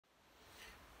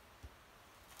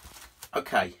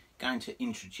Okay, going to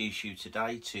introduce you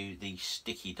today to the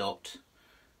Sticky Dot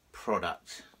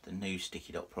product, the new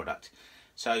Sticky Dot product.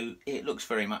 So it looks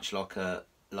very much like a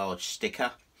large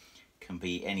sticker, can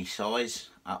be any size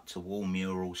up to wall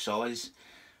mural size,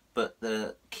 but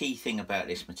the key thing about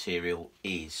this material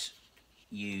is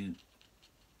you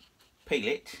peel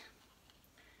it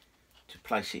to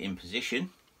place it in position,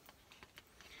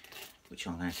 which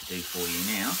I'm going to do for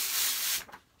you now.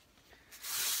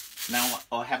 Now,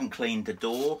 I haven't cleaned the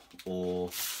door or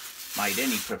made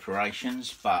any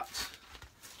preparations, but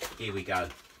here we go.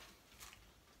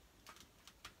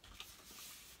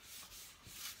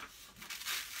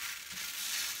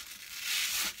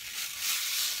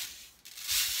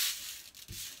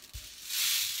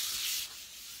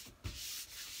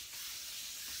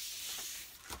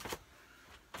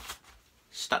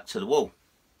 Stuck to the wall,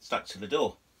 stuck to the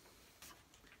door.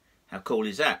 How cool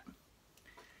is that?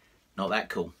 Not that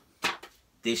cool.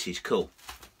 This is cool.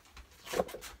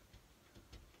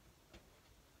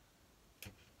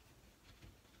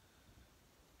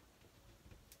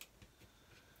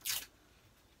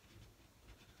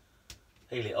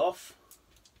 Peel it off.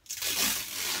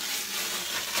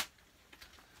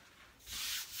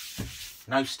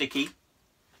 No sticky.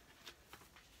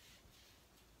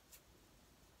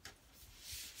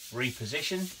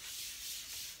 Reposition.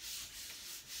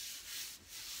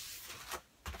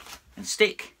 And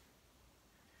stick.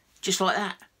 Just like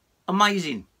that.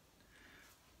 Amazing.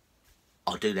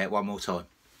 I'll do that one more time.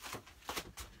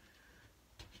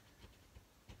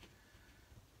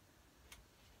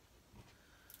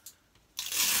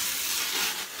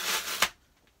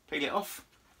 Peel it off.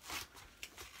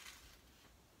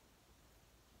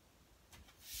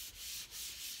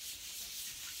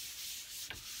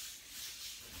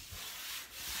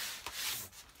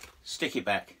 Stick it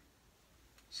back.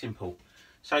 Simple.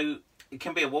 So it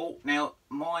can be a wall. Now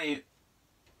my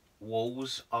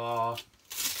walls are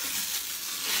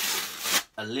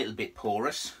a little bit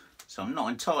porous, so I'm not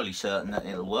entirely certain that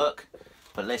it'll work,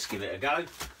 but let's give it a go.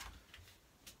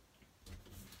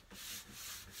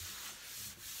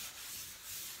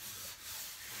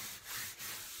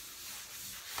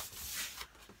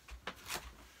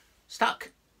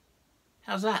 Stuck.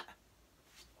 How's that?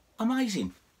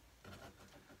 Amazing.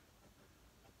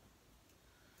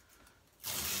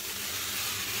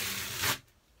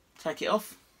 Take it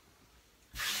off.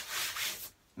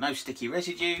 No sticky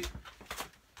residue.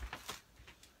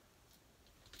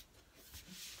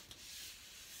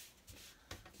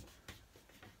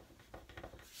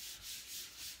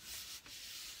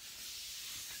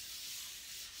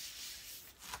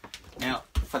 Now,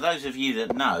 for those of you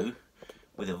that know,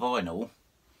 with a vinyl,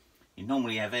 you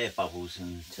normally have air bubbles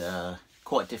and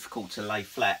quite difficult to lay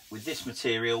flat. With this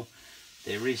material,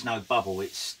 there is no bubble.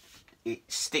 It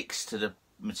sticks to the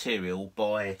material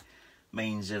by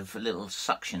means of little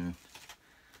suction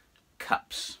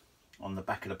cups on the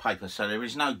back of the paper, so there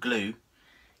is no glue,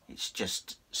 it's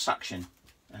just suction,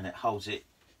 and it holds it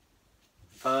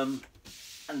firm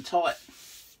and tight.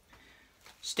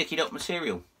 Sticky Dot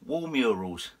material, wall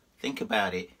murals, think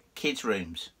about it, kids'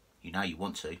 rooms, you know you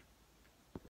want to.